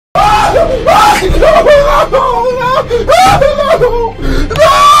This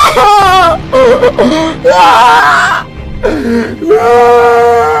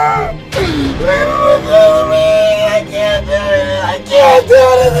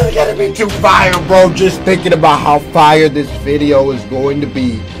is gonna be too fire, bro. Just thinking about how fire this video is going to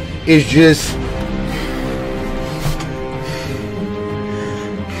be is just...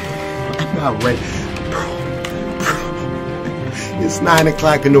 I'm not ready. Bro. It's 9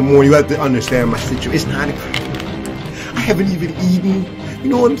 o'clock in the morning. You have to understand my situation. It's 9 o'clock. I haven't even eaten. You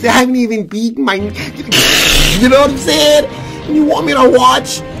know what I'm saying? I haven't even beaten my... You know what I'm saying? You want me to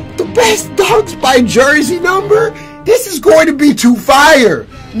watch the best dunks by jersey number? This is going to be too fire.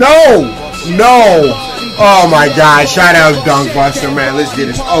 No. Oh my God. Shout out Dunkbuster, man. Let's get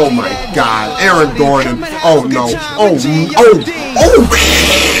this. Oh my God. Aaron Gordon. Oh no. Oh.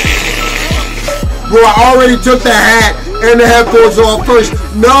 Bro, I already took the hat and the headphones off first.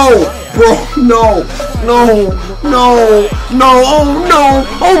 No, bro. No. Oh no.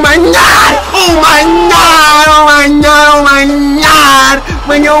 Oh my God.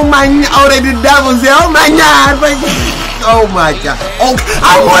 Oh, they did devils there. Oh my God. Oh my God. Oh,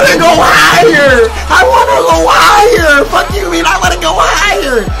 I want to go higher. Fuck you, mean I want to go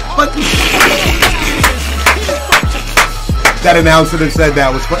higher. Fuck you. That announcer that said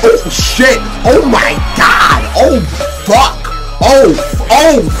that was fun. Oh shit. Oh my God. Oh fuck. Oh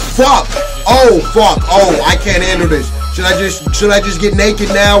fuck. Oh, I can't handle this. Should I just get naked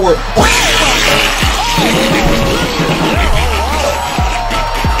now or?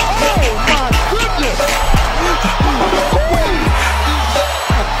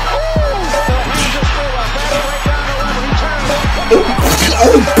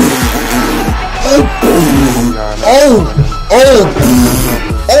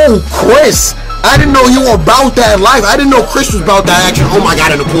 Oh, Chris. I didn't know you were about that life. I didn't know Chris was about that action. Oh my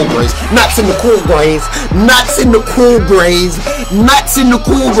God, in the cool grays. Nuts in the cool grays. Nothing but the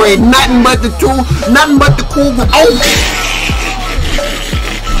cool grays. Nothing but the cool grays. Oh!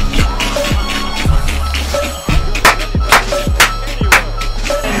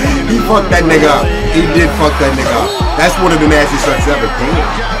 He fucked that nigga up. He did fuck that nigga up. That's one of the nastiest sucks ever.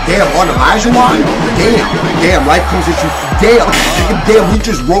 Damn, on Elijah line? Damn, life comes at you. Damn, he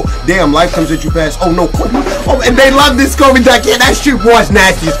just wrote. Damn, life comes at you fast. Oh no, Kobe. Oh, and they love this Kobe Duck. Yeah, that shit was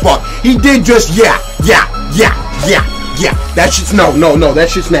nasty as fuck. He did just yeah. That shit's no. That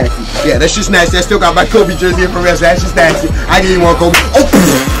shit's nasty. Yeah, that shit's nasty. I still got my Kobe jersey from us. That shit's nasty. I didn't want Kobe. Oh,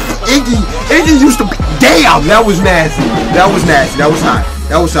 Iggy used to. Damn, that was nasty. That was hot.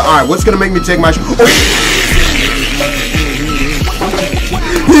 All right, what's gonna make me take my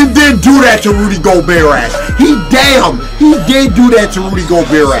He did do that to Rudy Gobert ass. He did do that to Rudy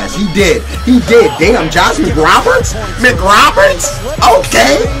Gobert ass. He did. Damn, Josh McRoberts?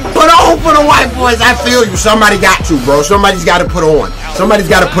 Okay. Put on for the white boys. I feel you. Somebody got to, bro. Somebody's got to put on.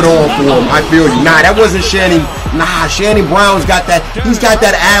 Somebody's got to put on for him. I feel you. Nah, that wasn't Shannon. Nah, Shannon Brown's got that. He's got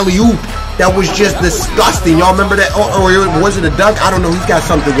that alley-oop. That was just disgusting. Y'all remember that? Or was it a dunk? I don't know. He's got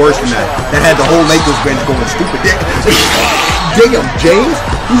something worse than that. That had the whole Lakers bench going stupid. Damn, James.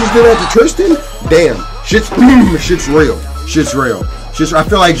 You just did that to Tristan? Damn. Shit's real. I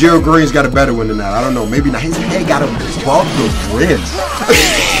feel like Gerald Green's got a better one than that. I don't know. Maybe not. His head got above the rim.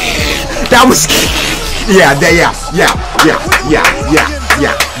 That was... Yeah.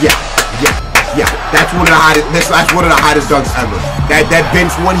 That's one of the hottest dunks ever. That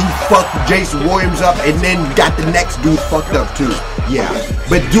bench one, he fucked Jason Williams up and then got the next dude fucked up too. Yeah.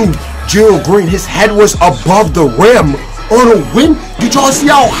 But dude, Gerald Green, his head was above the rim on a win. Did y'all see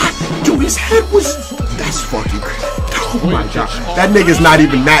how high? Dude, his head was... That's fucking crazy. Oh my God. That nigga's not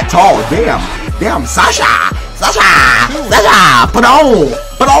even that tall. Damn, Sasha. Put on,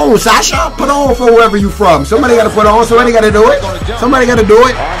 Sasha. Put on for wherever you from. Somebody gotta put on. Somebody gotta do it. Raja.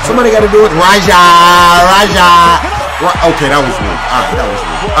 Okay, that was me.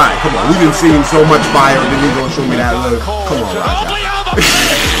 Alright, come on. We've been seeing so much fire, and then you're gonna show me that look. Come on, Raja.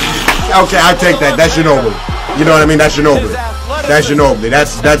 Okay, I take that. That's Ginobili. You know what I mean? That's Ginobili.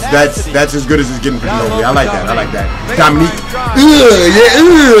 That's as good as it's getting for Ginobili. I like that. Dominique.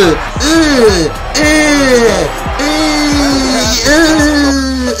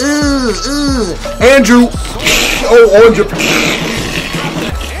 Andrew. Oh, Andrew.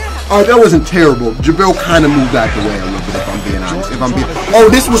 That wasn't terrible. JaVale kind of moved out the way a little bit, if I'm being honest. Oh,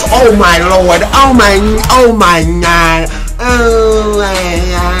 this was, oh my Lord. Oh my God.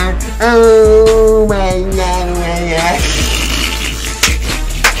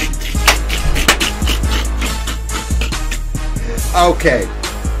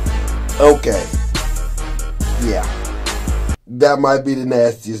 Okay. Yeah. That might be the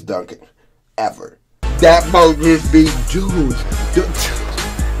nastiest dunking ever. That might just be, dude,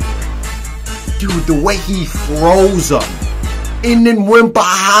 the way he froze him and then went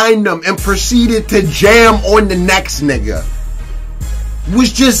behind him and proceeded to jam on the next nigga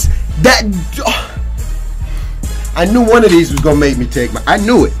was just that. I knew one of these was gonna make me take my. I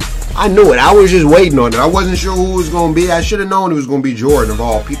knew it. I was just waiting on it. I wasn't sure who it was gonna be. I should have known it was gonna be Jordan of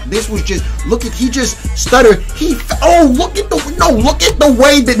all people. This was just, he just stuttered. Look at the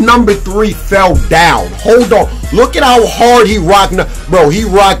way that number 3 fell down. Hold on. Look at how hard he rocked. Bro, he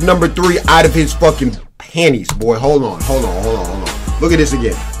rocked number 3 out of his fucking panties, boy. Hold on. Look at this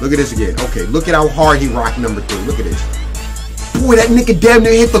again. Okay, look at how hard he rocked number 3. Look at this. Boy, that nigga damn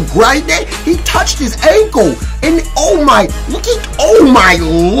near hit the ground. He touched his ankle. And oh my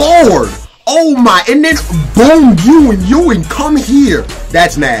lord. Oh my. And then boom, Ewing, come here.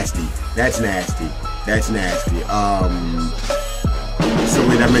 That's nasty. So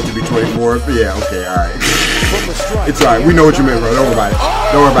wait, that meant to be 24. Yeah, okay, alright. It's alright. We know what you meant, bro. Don't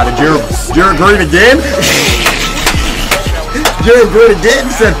worry about it. Gerald Green again? Gerald Green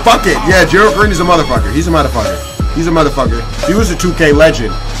again said fuck it. Yeah, Gerald Green is a motherfucker. He's a motherfucker. He was a 2K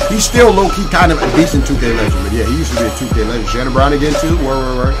legend. He's still low-key kind of a decent 2K legend, but yeah, he used to be a 2K legend. Shannon Brown again too.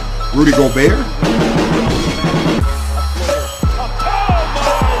 Word. Rudy Gobert.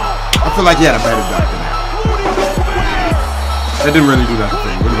 I feel like he had a better dunk than that. That didn't really do nothing.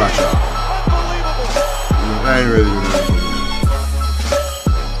 What about y'all? That ain't really do nothing.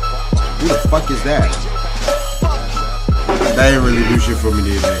 Who the fuck is that? That ain't really do shit for me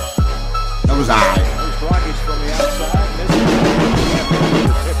neither. That was alright.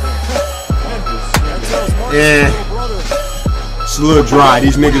 Yeah, it's a little dry.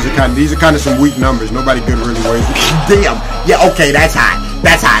 These niggas are kind of some weak numbers. Nobody good really weighs. Damn. Yeah. Okay. That's hot.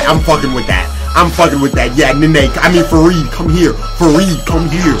 I'm fucking with that. Yeah. Nene. Fareed, come here. Fareed, come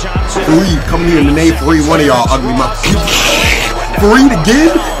here. Nene, Fareed, one of y'all ugly motherfuckers. Fareed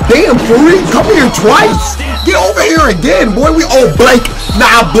again? Damn, Fareed, come here twice. Get over here again, boy. Blake.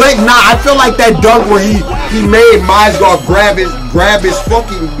 Nah. I feel like that dunk where he made Mozgov grab his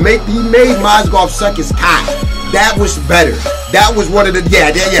fucking. He made Mozgov suck his cock. That was better. That was one of the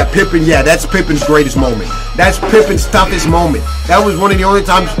Pippen. Yeah, that's Pippen's greatest moment. That's Pippen's toughest moment. That was one of the only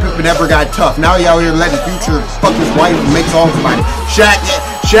times Pippen ever got tough. Now he out here letting Future fuck his wife and make songs about it. Shaq,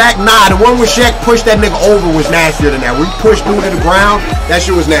 the one where Shaq pushed that nigga over was nastier than that. Where he pushed dude to the ground, that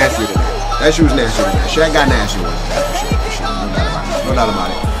shit was nastier than that. Shaq got nastier with that for sure. No doubt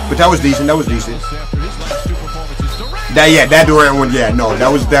about it. But that was decent. That Durant one,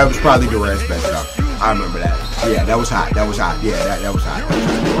 that was probably Durant's best dunk. I remember that. Yeah, that was hot. That was hot. Durant threw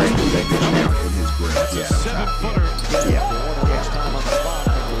that bitch down in his grill. Yeah, that was hot. Yeah.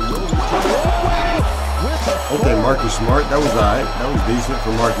 Okay, Marcus Smart. That was alright. That was decent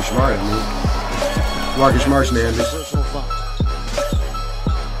for Marcus Smart. Marcus Smart's Nanders.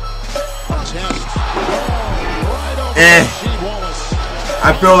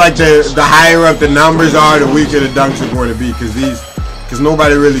 I feel like the higher up the numbers are, the weaker the dunks are going to be, because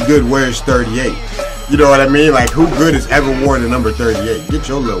nobody really good wears 38. You know what I mean? Like, who good has ever worn the number 38? Get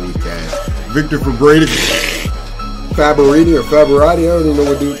your little weak ass. Victor Fabrati, Faberini or Faberati, I don't even know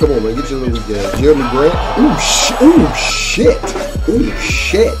what dude. Come on, man, get your little weak ass. Jeremy Grant. Ooh shit.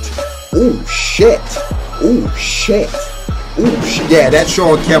 Yeah, that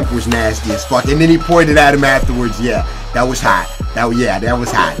Sean Kemp was nasty as fuck. And then he pointed at him afterwards. Yeah, that was hot. That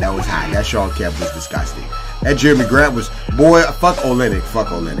was hot. That Sean Kemp was disgusting. That Jeremy Grant was, boy, fuck Olynyk.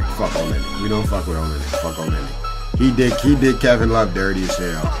 We don't fuck with Olynyk. Fuck Olynyk. He did Kevin Love dirty as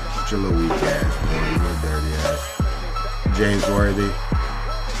hell. Get your little weak ass, boy. You little dirty ass. James Worthy.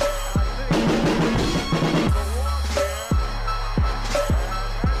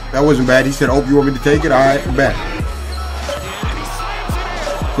 That wasn't bad. He said, "Oh, you want me to take it? All right, bet."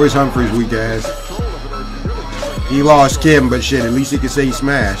 Chris Humphrey's weak ass. He lost Kim, but shit, at least he could say he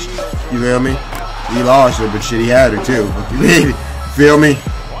smashed. You feel me? He lost her, but shit, he had her too. Feel me?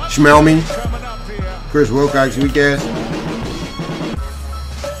 Smell me? Chris Wilcox, weak ass.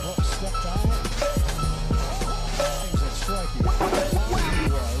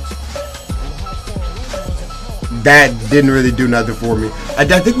 That didn't really do nothing for me. I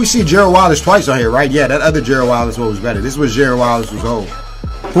think we see Gerald Wallace twice on here, right? Yeah, that other Gerald Wallace one was better. This was Gerald Wallace was old.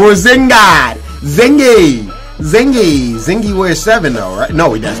 For Zingard! Zingy wears 7 though, right?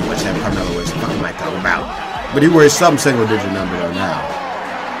 No, he doesn't wear 7. Carmelo wears. What am I talking about? But he wears some single-digit number though now.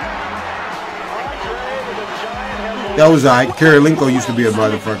 That was alright. ᴑɪᴜᴇᴏ used to be a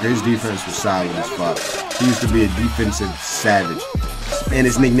motherfucker. His defense was solid as fuck. He used to be a defensive savage. And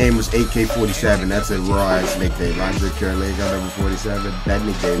his nickname was AK-47. That's a raw ass nickname. I said ᴑɪᴜᴇᴏ number 47. That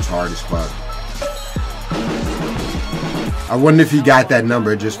nickname's hard as fuck. I wonder if he got that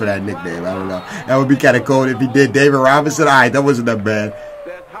number just for that nickname. I don't know. That would be kind of cool if he did. David Robinson? Alright, that wasn't that bad.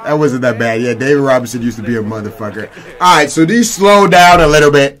 That wasn't that bad. Yeah, David Robinson used to be a motherfucker. Alright, so these slowed down a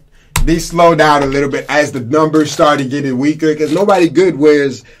little bit. These slowed down a little bit as the numbers started getting weaker, because nobody good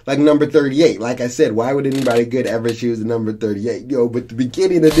wears like number 38. Like I said, why would anybody good ever choose the number 38? Yo, but the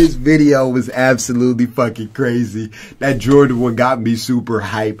beginning of this video was absolutely fucking crazy. That Jordan one got me super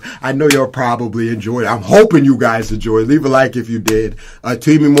hype. I know y'all probably enjoyed it. I'm hoping you guys enjoyed. Leave a like if you did.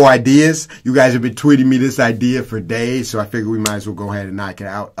 Tweet me more ideas. You guys have been tweeting me this idea for days, so I figure we might as well go ahead and knock it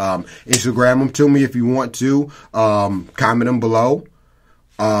out. Instagram them to me if you want to. Comment them below.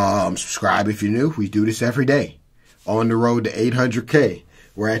 Subscribe if you're new. We do this every day. On the road to 800K.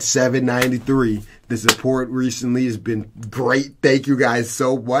 We're at 793. The support recently has been great. Thank you guys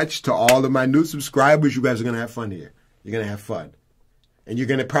so much. To all of my new subscribers, you guys are going to have fun here. You're going to have fun. And you're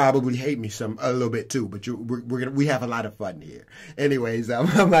going to probably hate me a little bit too, but we have a lot of fun here. Anyways,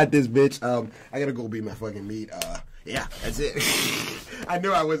 I'm at this bitch. I got to go beat my fucking meat. Yeah, that's it. I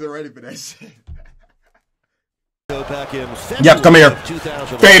knew I wasn't ready for that shit. Yep, come here.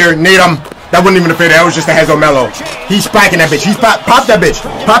 Fader, need him. That wasn't even a fader. That was just a Hazel Mellow. He's spiking that bitch. He's pop that bitch.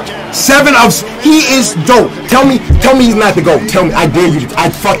 Pop 7 of. He is dope. Tell me he's not the GOAT. Tell me, I dare you.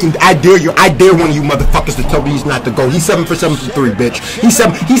 I dare you. I dare one of you motherfuckers to tell me he's not the GOAT. He's 7 for 7 from 3, bitch. He's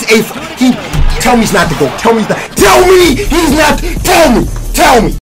 8. Tell me he's not the GOAT. Tell me he's not. Tell me he's not. Tell me.